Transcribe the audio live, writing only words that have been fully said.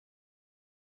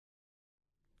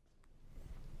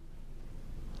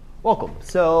Welcome.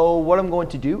 So what I'm going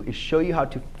to do is show you how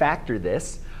to factor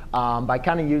this by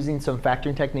kind of using some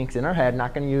factoring techniques in our head.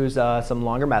 Not going to use some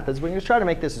longer methods. We're going to try to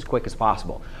make this as quick as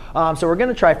possible. So we're going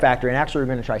to try factoring. Actually, we're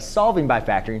going to try solving by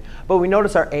factoring. But we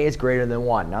notice our a is greater than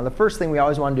 1. Now, the first thing we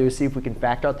always want to do is see if we can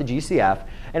factor out the GCF.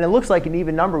 And it looks like an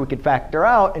even number we could factor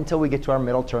out until we get to our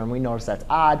middle term. We notice that's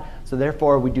odd. So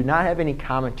therefore, we do not have any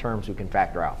common terms we can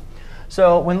factor out.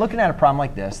 So when looking at a problem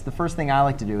like this, the first thing I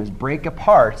like to do is break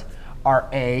apart our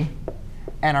a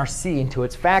and our c into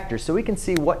its factors so we can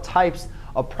see what types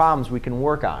of problems we can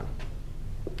work on.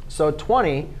 So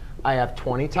 20, I have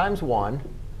 20 times 1,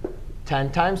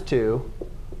 10 times 2,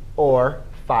 or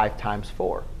 5 times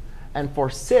 4. And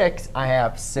for 6, I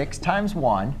have 6 times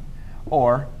 1,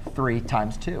 or 3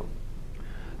 times 2.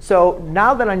 So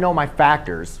now that I know my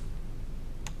factors,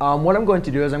 what I'm going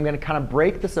to do is I'm going to kind of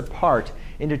break this apart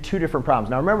into two different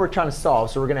problems. Now remember, we're trying to solve,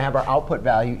 so we're going to have our output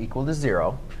value equal to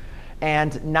 0.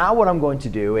 And now what I'm going to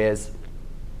do is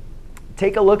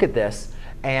take a look at this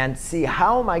and see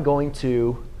how am I going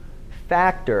to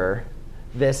factor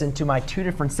this into my two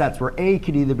different sets where a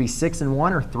could either be 6 and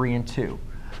 1 or 3 and 2.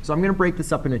 So I'm going to break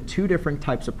this up into two different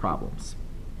types of problems.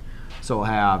 So we'll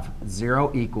have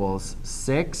 0 equals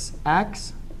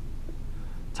 6x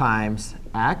times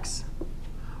x.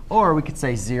 Or we could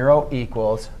say 0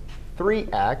 equals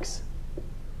 3x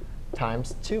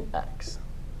times 2x.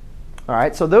 All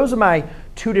right, so those are my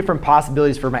two different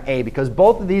possibilities for my a, because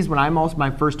both of these, when I multiply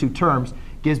my first two terms,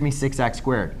 gives me 6x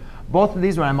squared. Both of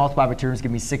these, when I multiply by terms,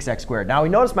 give me 6x squared. Now, we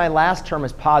notice my last term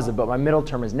is positive, but my middle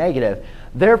term is negative.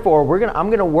 Therefore, I'm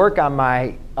going to work on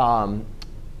my,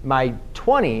 my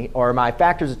 20, or my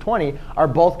factors of 20, are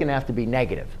both going to have to be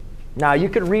negative. Now, you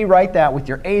could rewrite that with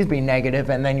your a's being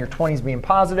negative and then your 20s being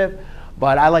positive.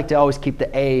 But I like to always keep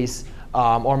the a's,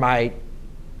 or my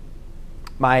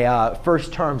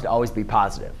first terms to always be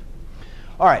positive.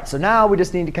 All right, so now we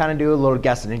just need to kind of do a little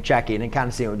guessing and checking and kind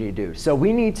of see what we need to do. So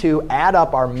we need to add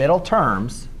up our middle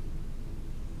terms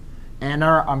and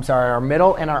our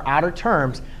middle and our outer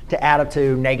terms to add up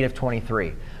to negative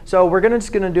 23. So we're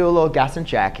just going to do a little guess and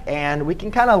check, and we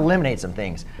can kind of eliminate some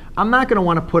things. I'm not going to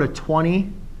want to put a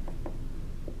 20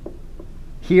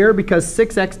 here because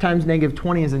 6x times negative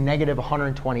 20 is a negative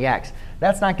 120x.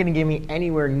 That's not going to give me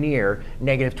anywhere near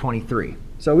negative 23.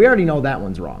 So we already know that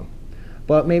one's wrong.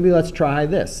 But maybe let's try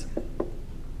this.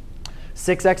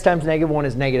 6x times negative 1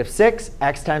 is negative 6.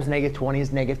 X times negative 20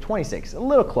 is negative 26. A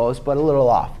little close, but a little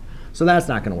off. So that's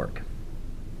not going to work.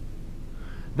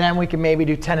 Then we can maybe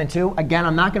do 10 and 2. Again,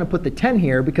 I'm not going to put the 10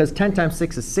 here because 10 times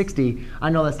 6 is 60. I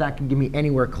know that's not going to give me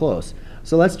anywhere close.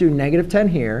 So let's do negative 10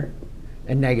 here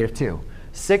and negative 2.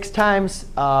 6 times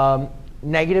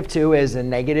negative 2 is a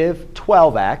negative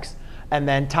 12x. And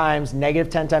then times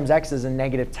negative 10 times x is a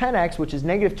negative 10x, which is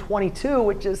negative 22,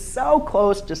 which is so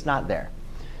close, just not there.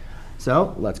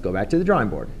 So let's go back to the drawing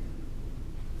board.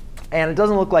 And it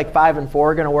doesn't look like 5 and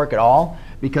 4 are going to work at all,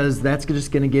 because that's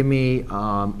just going to give me,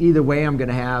 either way, I'm going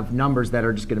to have numbers that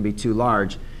are just going to be too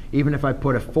large. Even if I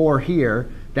put a 4 here,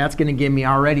 that's going to give me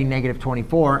already negative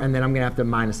 24, and then I'm going to have to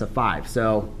minus a 5.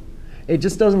 So it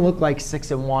just doesn't look like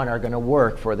 6 and 1 are going to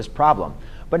work for this problem.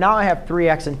 But now I have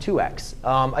 3x and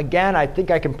 2x. Again, I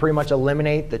think I can pretty much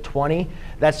eliminate the 20.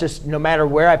 That's just no matter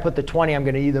where I put the 20, I'm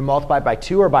going to either multiply by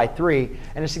 2 or by 3.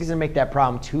 And it's just going to make that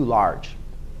problem too large.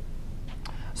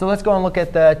 So let's go and look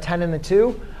at the 10 and the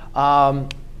 2.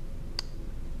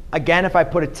 Again, if I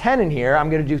put a 10 in here, I'm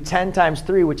going to do 10 times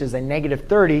 3, which is a negative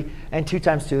 30. And 2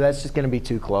 times 2, that's just going to be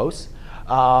too close.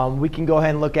 We can go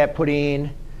ahead and look at putting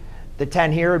the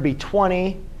 10 here would be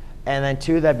 20. And then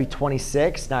 2, that'd be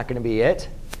 26. Not going to be it.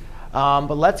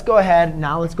 But let's go ahead.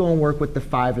 Now let's go and work with the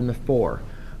 5 and the 4.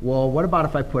 Well, what about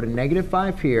if I put a negative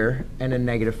 5 here and a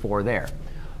negative 4 there?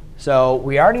 So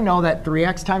we already know that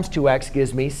 3x times 2x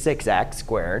gives me 6x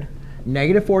squared.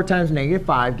 Negative 4 times negative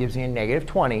 5 gives me a negative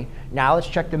 20. Now let's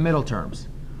check the middle terms.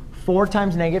 4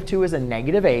 times negative 2 is a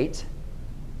negative 8.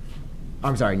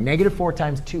 I'm sorry, negative 4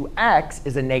 times 2x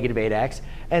is a negative 8x.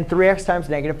 And 3x times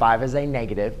negative 5 is a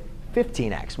negative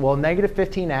 15x. Well, negative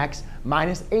 15x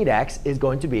minus 8x is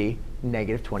going to be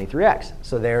negative 23x.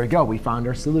 So there we go. We found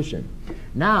our solution.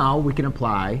 Now we can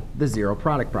apply the zero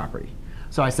product property.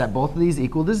 So I set both of these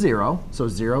equal to 0. So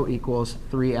 0 equals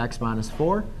 3x minus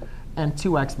 4, and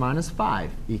 2x minus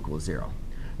 5 equals 0.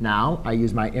 Now I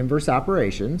use my inverse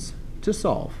operations to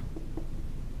solve.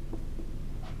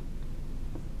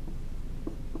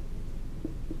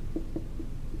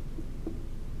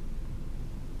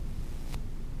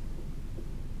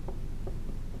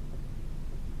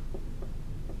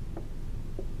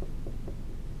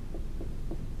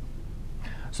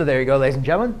 So there you go, ladies and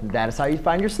gentlemen. That is how you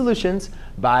find your solutions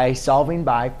by solving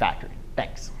by factoring.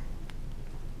 Thanks.